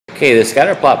Okay, the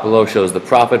scatter plot below shows the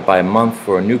profit by month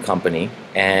for a new company,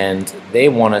 and they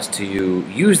want us to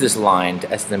use this line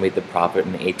to estimate the profit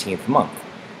in the 18th month.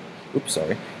 Oops,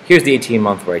 sorry. Here's the 18th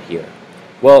month right here.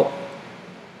 Well,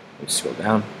 let's scroll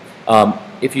down.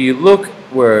 If you look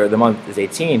where the month is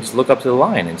 18, just look up to the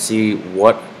line and see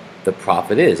what the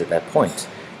profit is at that point,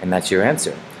 and that's your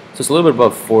answer. So it's a little bit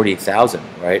above 40,000,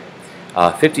 right?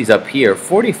 50 is up here.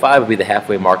 45 would be the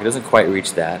halfway mark. It doesn't quite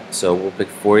reach that, so we'll pick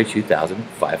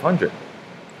 42,500.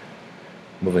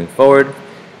 Moving forward,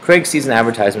 Craig sees an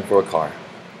advertisement for a car.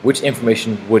 Which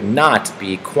information would not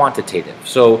be quantitative?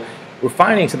 So we're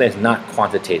finding something that's not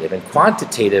quantitative, and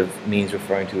quantitative means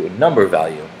referring to a number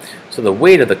value. So the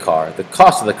weight of the car, the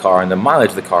cost of the car, and the mileage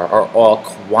of the car are all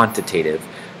quantitative.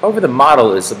 However, the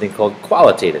model is something called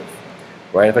qualitative.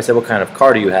 Right? If I said, what kind of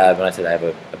car do you have, and I said I have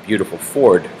a beautiful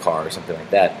Ford car or something like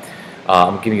that,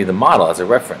 I'm giving you the model as a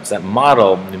reference. That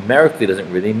model numerically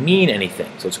doesn't really mean anything,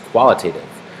 so it's qualitative.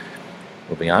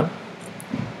 Moving on.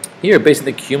 Here, based on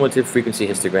the cumulative frequency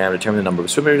histogram, determine the number of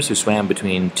swimmers who swam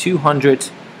between 200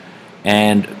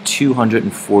 and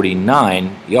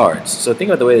 249 yards. So think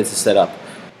about the way this is set up.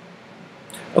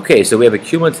 Okay, so we have a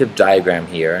cumulative diagram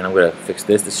here, and I'm going to fix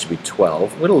this. This should be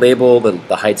 12. I'm going to label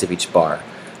the heights of each bar.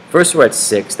 First we're at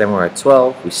 6, then we're at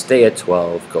 12, we stay at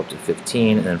 12, go up to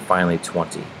 15, and then finally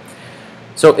 20.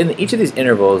 So in each of these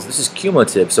intervals, this is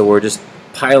cumulative, so we're just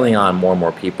piling on more and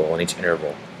more people in each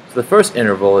interval. So the first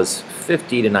interval is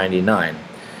 50 to 99.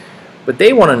 But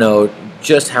they want to know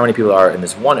just how many people are in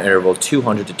this one interval,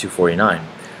 200 to 249.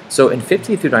 So in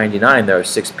 50 through 99, there are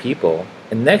 6 people.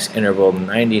 In the next interval,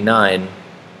 99,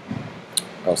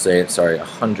 I'll say, sorry,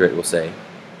 100, we'll say,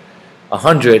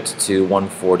 100 to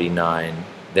 149.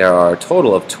 There are a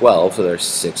total of 12, so there's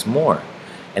 6 more.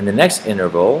 In the next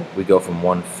interval, we go from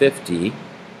 150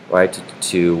 right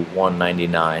to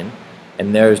 199,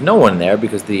 and there's no one there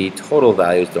because the total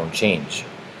values don't change.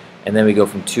 And then we go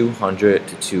from 200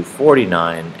 to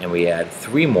 249, and we add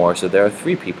 3 more, so there are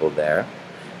 3 people there,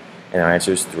 and our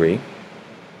answer is 3.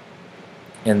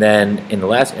 And then in the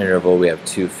last interval, we have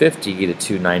 250 to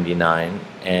 299,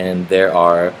 and there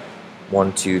are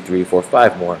 1, 2, 3, 4,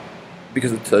 5 more,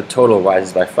 because the total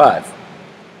rises by 5.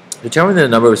 Determine the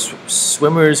number of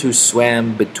swimmers who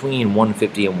swam between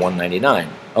 150 and 199.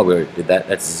 Oh, we already did that.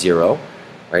 That's 0,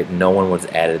 right? No one was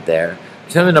added there.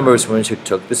 Determine the number of swimmers who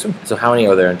took the swim. So how many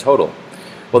are there in total?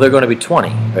 Well, they're going to be 20,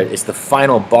 right? It's the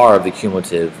final bar of the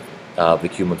cumulative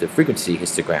frequency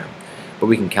histogram, but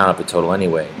we can count up the total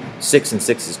anyway. 6 and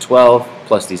 6 is 12,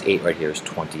 plus these 8 right here is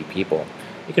 20 people.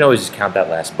 You can always just count that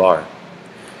last bar.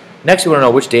 Next, we want to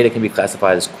know which data can be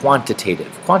classified as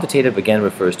quantitative. Quantitative, again,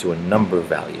 refers to a number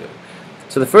value.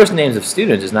 So the first names of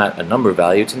students is not a number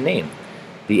value, it's a name.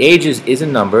 The ages is a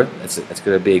number. That's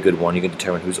going to be a good one. You can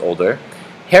determine who's older.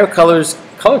 Hair color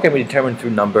can be determined through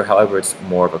number. However, it's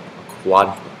more of a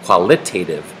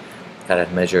qualitative kind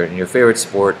of measure. And your favorite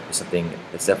sport is something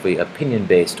that's definitely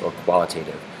opinion-based or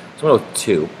qualitative. So I'm going to go with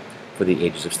 2 for the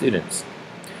ages of students.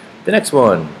 The next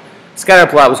one.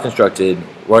 Scatter plot was constructed.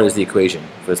 What is the equation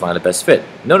for this line of best fit?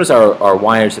 Notice our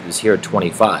y-intercept is here at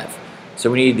 25.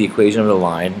 So we need the equation of the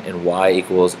line in y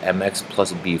equals mx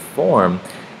plus b form,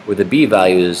 where the b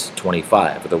value is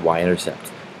 25 with the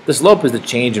y-intercept. The slope is the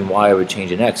change in y over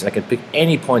change in x, and I can pick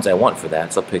any points I want for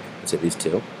that. So I'll pick, let's say, these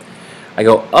 2. I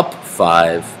go up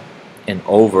 5 and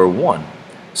over 1.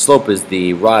 Slope is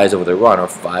the rise over the run, or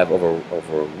 5 over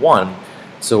 1.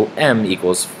 So m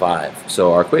equals 5.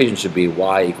 So our equation should be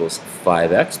y equals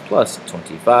 5x plus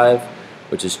 25,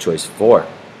 which is choice 4.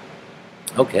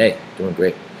 Okay, doing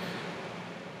great.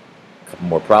 A couple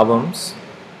more problems.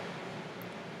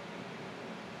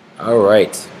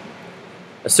 Alright.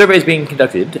 A survey is being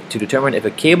conducted to determine if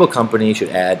a cable company should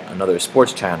add another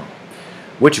sports channel.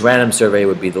 Which random survey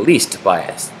would be the least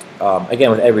biased?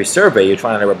 Again, with every survey, you're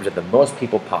trying to represent the most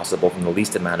people possible from the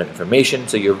least amount of information,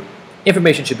 so your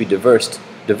information should be diverse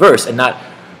and not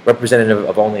representative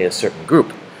of only a certain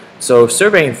group. So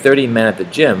surveying 30 men at the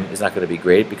gym is not going to be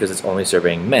great because it's only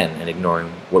surveying men and ignoring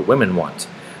what women want.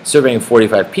 Surveying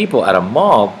 45 people at a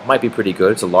mall might be pretty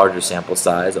good. It's a larger sample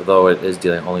size, although it is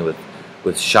dealing only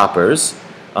with shoppers.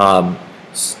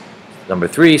 Number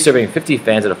 3, surveying 50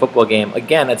 fans at a football game.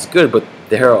 Again, that's good, but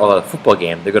they're all at a football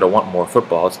game. They're going to want more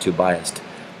football. It's too biased.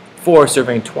 4,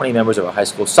 surveying 20 members of a high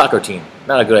school soccer team.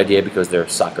 Not a good idea because they're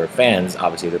soccer fans.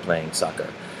 Obviously, they're playing soccer.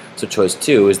 So choice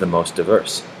 2 is the most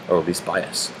diverse, or least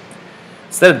biased.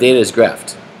 Set of data is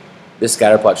graphed. This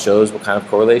scatter plot shows what kind of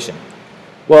correlation?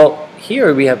 Well,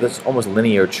 here we have this almost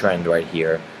linear trend right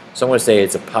here. So I'm going to say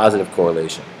it's a positive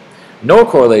correlation. No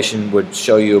correlation would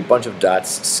show you a bunch of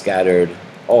dots scattered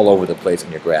all over the place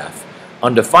in your graph.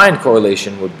 Undefined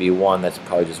correlation would be one that's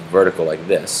probably just vertical like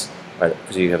this, right?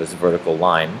 Because you have this vertical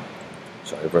line.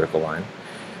 Sorry, vertical line.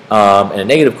 And a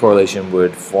negative correlation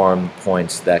would form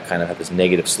points that kind of have this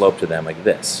negative slope to them like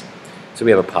this. So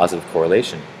we have a positive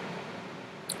correlation.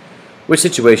 Which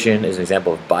situation is an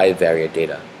example of bivariate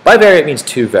data? Bivariate means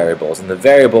two variables, and the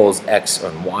variables x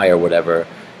and y or whatever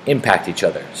impact each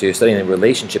other. So you're studying the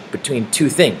relationship between two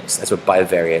things. That's what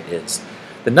bivariate is.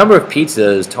 The number of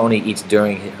pizzas Tony eats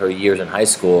during her years in high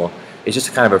school is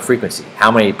just kind of a frequency. How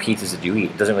many pizzas did you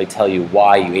eat? It doesn't really tell you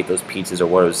why you ate those pizzas or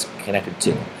what it was connected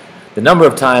to. The number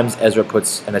of times Ezra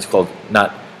puts, and it's called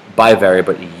not bivariate,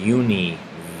 but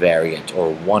univariate,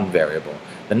 or one variable.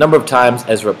 The number of times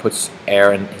Ezra puts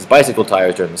air in his bicycle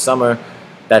tires during the summer,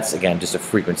 that's, again, just a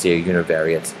frequency, a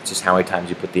univariate. It's just how many times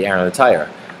you put the air in the tire.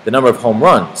 The number of home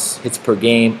runs, hits per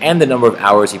game, and the number of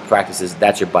hours he practices,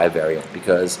 that's your bivariate,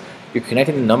 because you're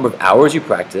connecting the number of hours you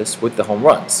practice with the home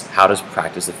runs. How does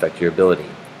practice affect your ability?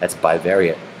 That's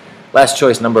bivariate. Last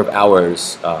choice, number of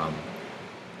hours.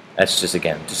 That's just,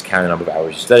 again, just counting the number of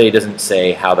hours you study. It doesn't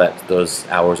say how those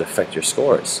hours affect your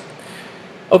scores.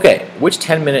 Okay, which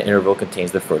 10-minute interval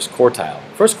contains the first quartile?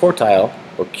 First quartile,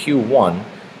 or Q1,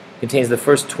 contains the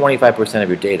first 25% of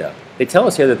your data. They tell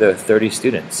us here that there are 30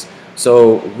 students.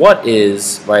 So what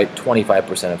is, right,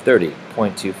 25% of 30?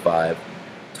 0.25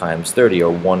 times 30,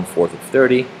 or 1/4 of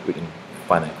 30. We can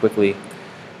find that quickly.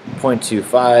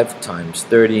 0.25 times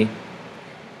 30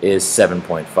 is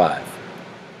 7.5.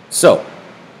 So,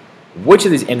 which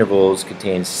of these intervals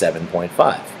contains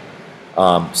 7.5?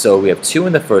 So we have 2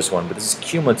 in the first one, but this is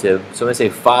cumulative. So when they say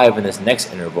 5 in this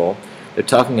next interval, they're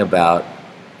talking about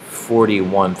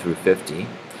 41 through 50.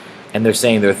 And they're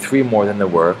saying there are 3 more than there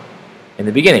were in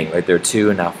the beginning, right? There are 2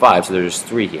 and now 5, so there's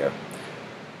 3 here.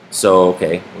 So,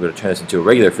 okay, we're going to turn this into a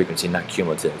regular frequency, not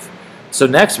cumulative. So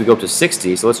next we go up to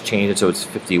 60, so let's change it so it's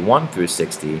 51 through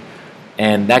 60,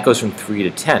 and that goes from 3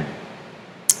 to 10.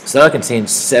 So that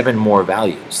contains 7 more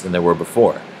values than there were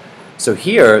before. So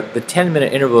here, the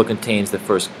 10-minute interval contains the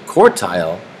first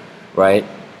quartile, right,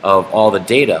 of all the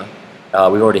data.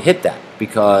 We've already hit that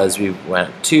because we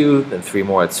went 2, then 3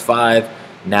 more, it's 5,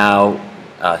 now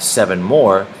 7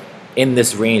 more. In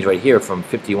this range right here from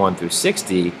 51 through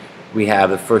 60, we have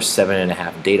the first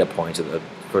 7.5 data points of the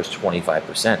first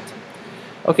 25%.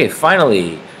 Okay,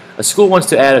 finally, a school wants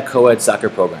to add a co-ed soccer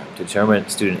program. To determine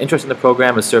student interest in the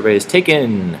program, a survey is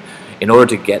taken. In order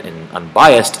to get an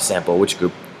unbiased sample, which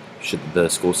group should the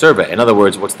school survey? In other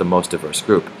words, what's the most diverse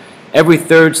group? Every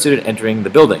 3rd student entering the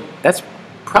building. That's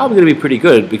probably going to be pretty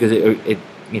good because it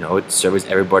surveys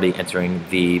everybody entering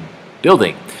the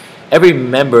building. Every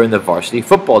member in the varsity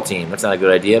football team. That's not a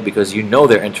good idea because you know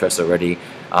their interests already,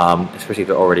 especially if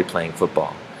they're already playing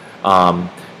football.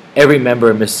 Every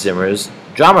member in Miss Zimmer's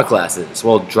drama classes.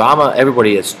 Well, drama,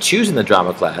 everybody is choosing the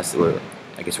drama class.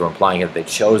 I guess we're implying that they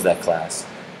chose that class.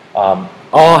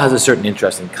 All has a certain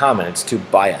interest in common. It's too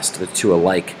biased. It's too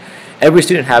alike. Every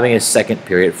student having a second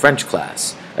period French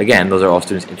class. Again, those are all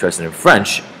students interested in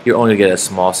French. You're only going to get a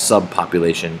small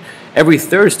subpopulation. Every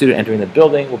 3rd student entering the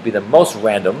building will be the most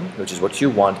random, which is what you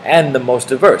want, and the most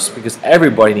diverse, because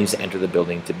everybody needs to enter the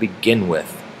building to begin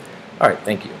with. All right,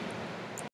 thank you.